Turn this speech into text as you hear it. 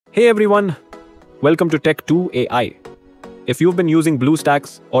Hey everyone, welcome to Tech2 AI. If you've been using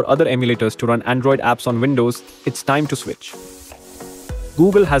BlueStacks or other emulators to run Android apps on Windows, it's time to switch.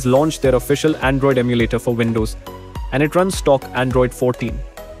 Google has launched their official Android emulator for Windows, and it runs stock Android 14.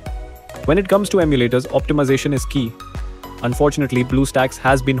 When it comes to emulators, optimization is key. Unfortunately, BlueStacks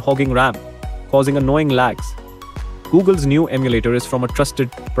has been hogging RAM, causing annoying lags. Google's new emulator is from a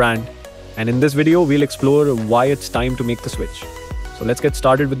trusted brand, and in this video, we'll explore why it's time to make the switch. So let's get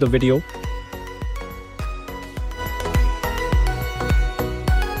started with the video.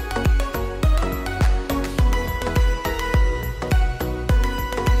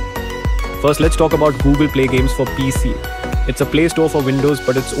 First, let's talk about Google Play Games for PC. It's a Play Store for Windows,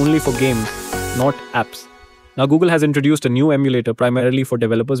 but it's only for games, not apps. Now, Google has introduced a new emulator primarily for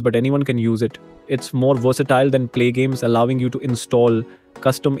developers, but anyone can use it. It's more versatile than Play Games, allowing you to install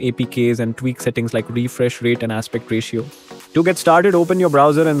custom APKs and tweak settings like refresh rate and aspect ratio. To get started, open your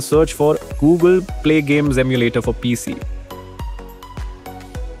browser and search for Google Play Games Emulator for PC.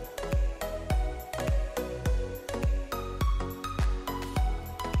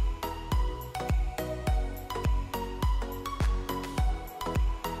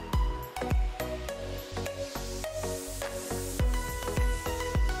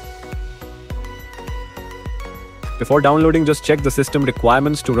 Before downloading, just check the system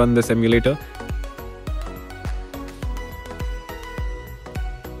requirements to run this emulator.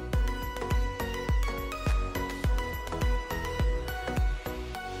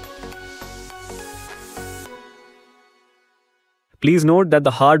 Please note that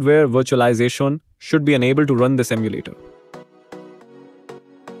the hardware virtualization should be enabled to run this emulator.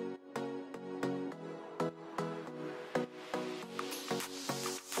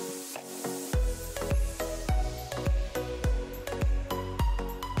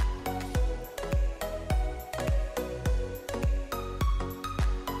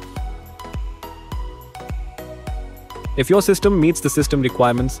 If your system meets the system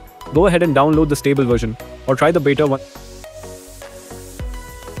requirements, go ahead and download the stable version or try the beta one.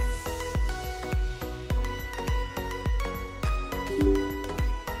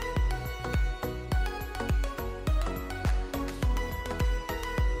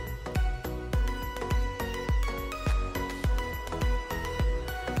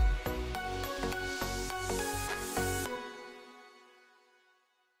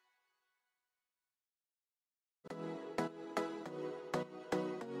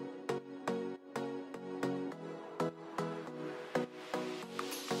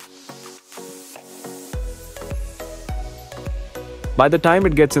 By the time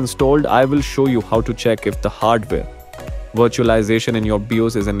it gets installed, I will show you how to check if the hardware virtualization in your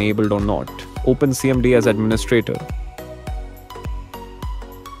BIOS is enabled or not. Open CMD as administrator.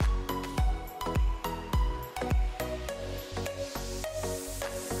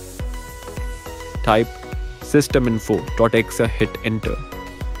 Type systeminfo.exe, hit enter.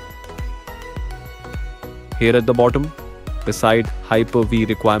 Here at the bottom, beside Hyper-V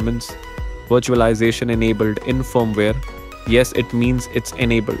requirements, virtualization enabled in firmware. Yes, it means it's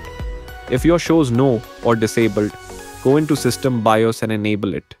enabled. If your shows no or disabled, go into System BIOS and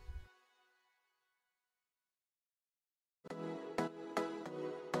enable it.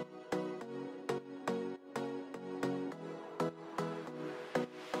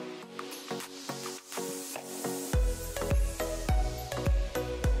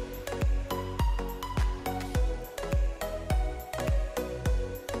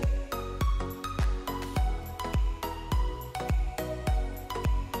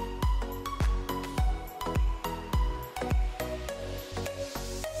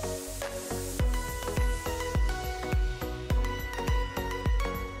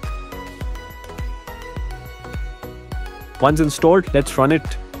 Once installed, let's run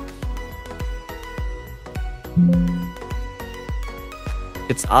it.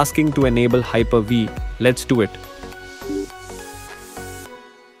 It's asking to enable Hyper-V. Let's do it.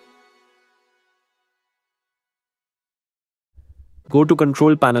 Go to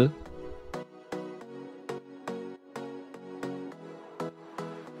Control Panel.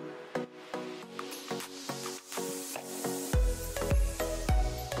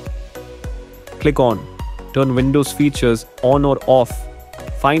 Click on Turn Windows features on or off.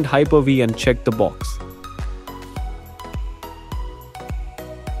 Find Hyper-V and check the box.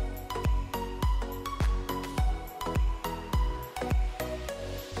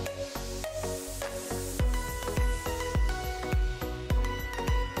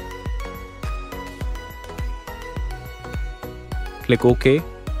 Click OK.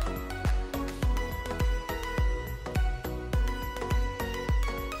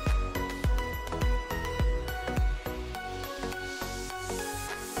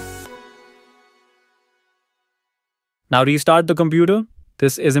 Now restart the computer.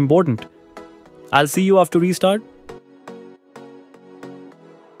 This is important. I'll see you after restart.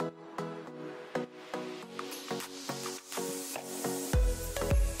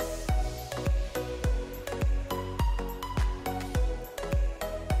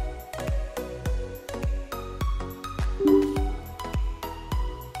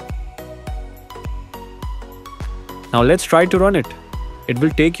 Now let's try to run it. It will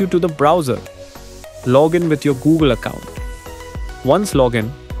take you to the browser. Log in with your Google account. Once log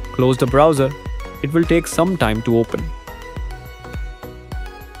in, close the browser. It will take some time to open.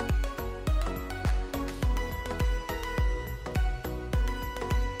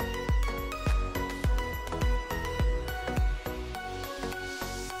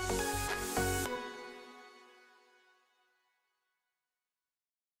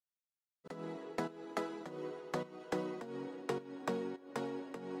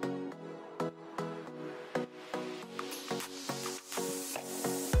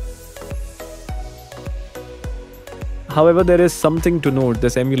 However, there is something to note.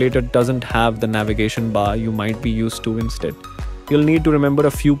 This emulator doesn't have the navigation bar you might be used to instead. You'll need to remember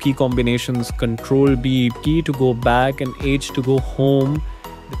a few key combinations: Control B key to go back and H to go home.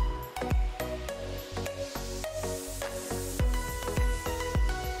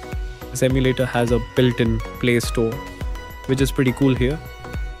 This emulator has a built-in Play Store, which is pretty cool here.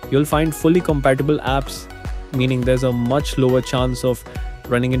 You'll find fully compatible apps, meaning there's a much lower chance of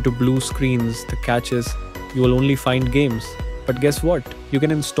running into blue screens. The catch is, you will only find games. But guess what? You can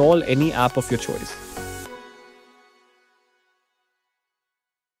install any app of your choice.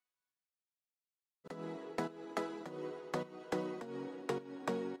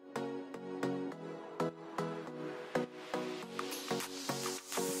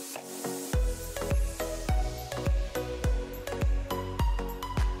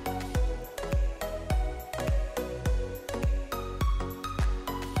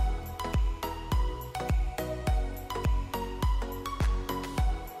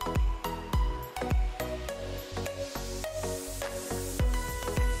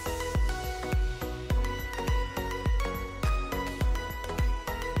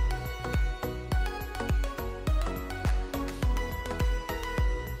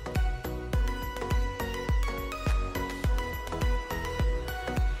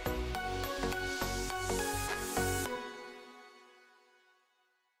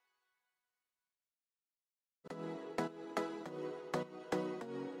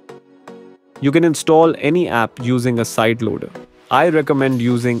 You can install any app using a side loader. I recommend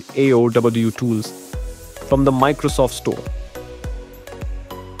using AOW tools from the Microsoft Store.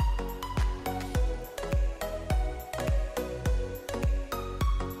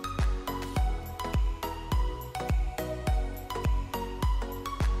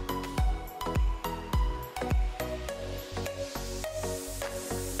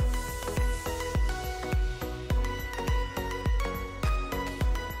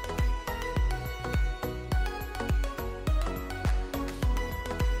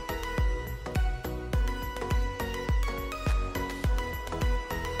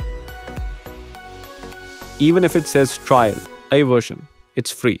 Even if it says trial, a version, it's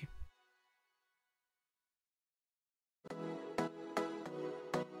free.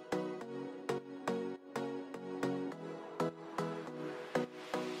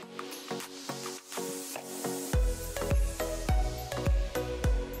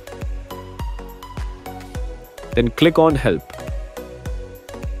 Then click on Help.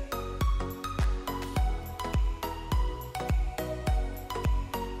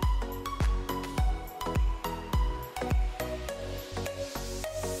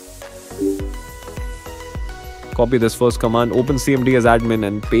 Copy this first command, open CMD as admin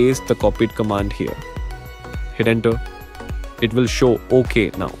and paste the copied command here. Hit enter. It will show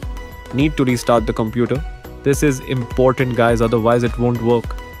OK now. Need to restart the computer. This is important, guys, otherwise it won't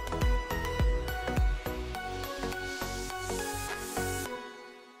work.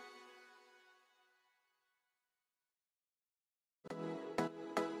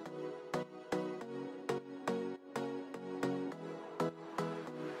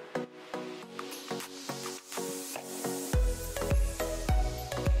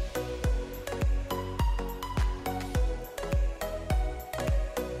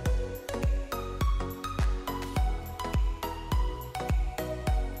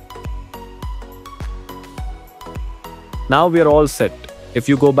 Now we are all set. If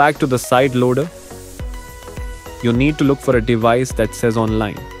you go back to the side loader, you need to look for a device that says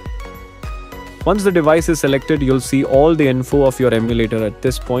online. Once the device is selected, you'll see all the info of your emulator. At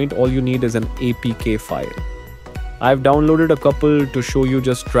this point, all you need is an APK file. I've downloaded a couple to show you.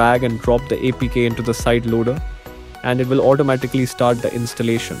 Just drag and drop the APK into the side loader. and it will automatically start the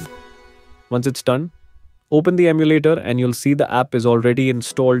installation. Once it's done, open the emulator and you'll see the app is already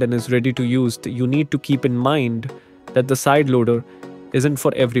installed and is ready to use. You need to keep in mind that the side loader isn't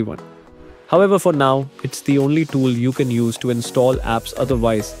for everyone. However, for now, it's the only tool you can use to install apps.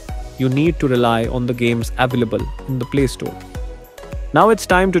 Otherwise, you need to rely on the games available in the Play Store. Now it's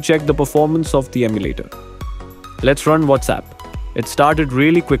time to check the performance of the emulator. Let's run WhatsApp. It started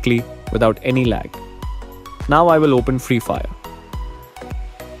really quickly without any lag. Now I will open Free Fire.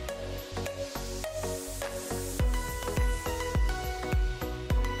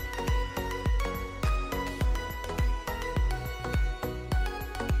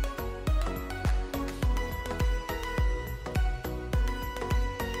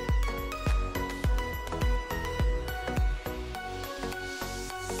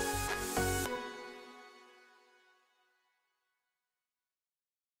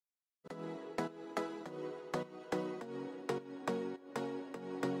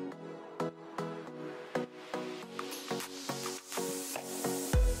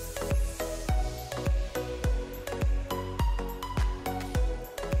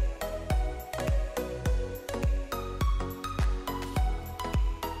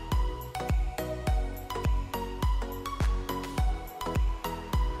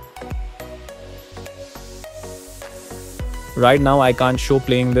 Right now I can't show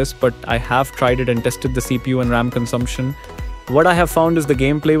playing this, but I have tried it and tested the CPU and RAM consumption. What I have found is the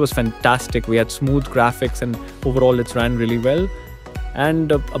gameplay was fantastic. We had smooth graphics and overall it ran really well.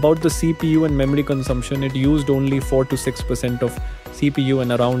 And about the CPU and memory consumption, it used only 4 to 6% of CPU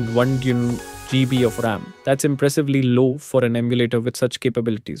and around 1 GB of RAM. That's impressively low for an emulator with such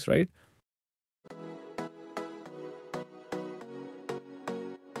capabilities, right?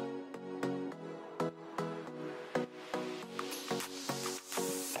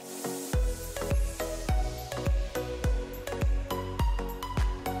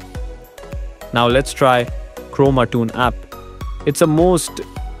 Now let's try Chrooma Toon app. It's a most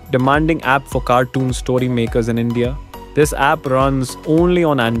demanding app for cartoon story makers in India. This app runs only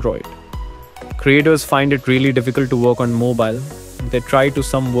on Android. Creators find it really difficult to work on mobile. They try to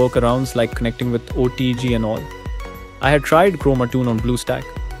some workarounds like connecting with OTG and all. I had tried Chrooma Toon on BlueStack,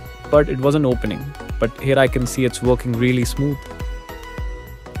 but it wasn't opening. But here I can see it's working really smooth.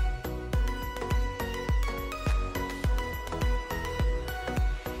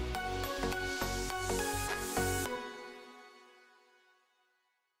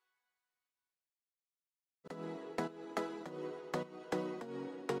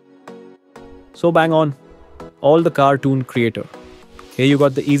 So bang on, all the cartoon creator. Here you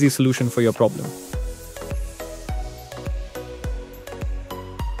got the easy solution for your problem.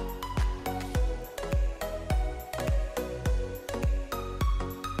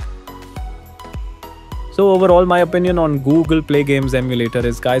 So overall, my opinion on Google Play Games Emulator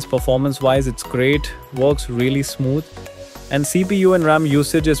is, guys, performance-wise, it's great, works really smooth, and CPU and RAM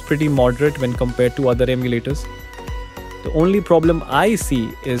usage is pretty moderate when compared to other emulators. The only problem I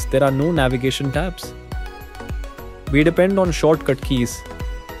see is there are no navigation tabs. We depend on shortcut keys.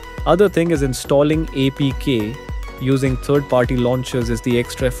 Other thing is installing APK using third-party launchers is the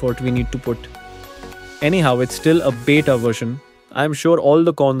extra effort we need to put. Anyhow, it's still a beta version. I'm sure all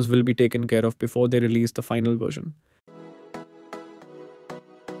the cons will be taken care of before they release the final version.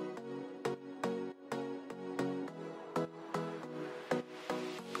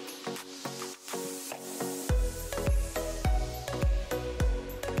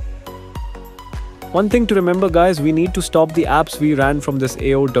 One thing to remember, guys, we need to stop the apps we ran from this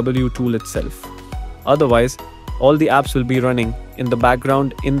AOW tool itself. Otherwise, all the apps will be running in the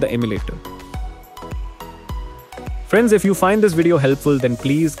background in the emulator. Friends, if you find this video helpful, then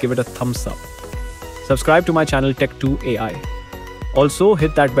please give it a thumbs up. Subscribe to my channel Tech2AI. Also,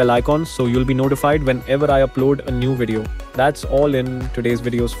 hit that bell icon so you'll be notified whenever I upload a new video. That's all in today's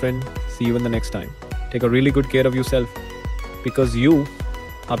videos, friend. See you in the next time. Take a really good care of yourself because you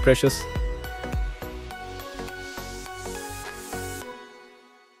are precious.